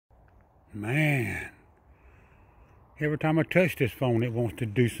Man. Every time I touch this phone, it wants to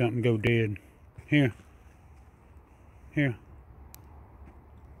do something, go dead. Here. Here.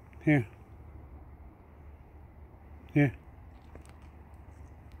 Here. Here.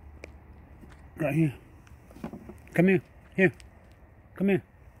 Right here. Come here. Here. Come here.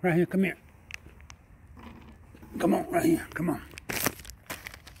 Right here. Come here. Come on. Right here. Come on.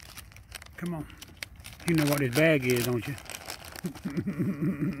 Come on. You know what this bag is, don't you?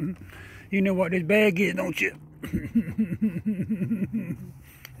 You know what this bag is, don't you?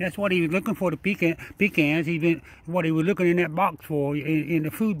 That's what he was looking for, the pecans. What he was looking in that box for, in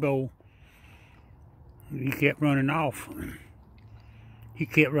the food bowl. He kept running off. He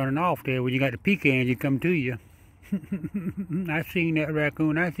kept running off there. When you got the pecans, he come to you. I seen that,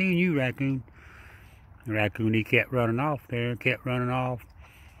 Raccoon. I seen you, Raccoon. Raccoon, he kept running off there, kept running off.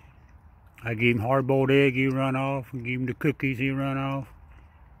 I gave him hard-boiled egg, he run off. I gave him the cookies, he run off.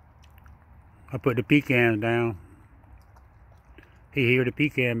 I put the pecans down. He hear the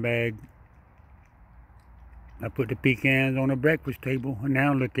pecan bag. I put the pecans on the breakfast table, and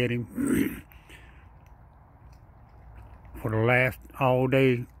now look at him. For the last all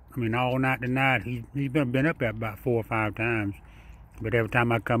day, all night tonight, he's been up there about 4 or 5 times. But every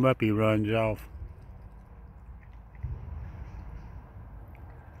time I come up, he runs off.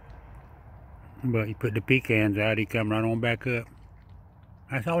 But he put the pecans out, he come right on back up.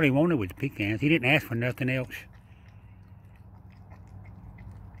 That's all he wanted was the pecans. He didn't ask for nothing else.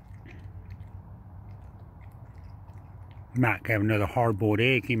 Might have another hard-boiled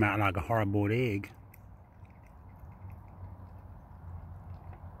egg. He might like a hard-boiled egg.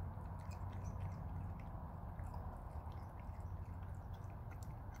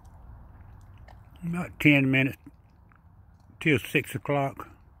 About 10 minutes till 6 o'clock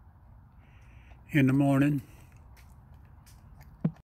in the morning.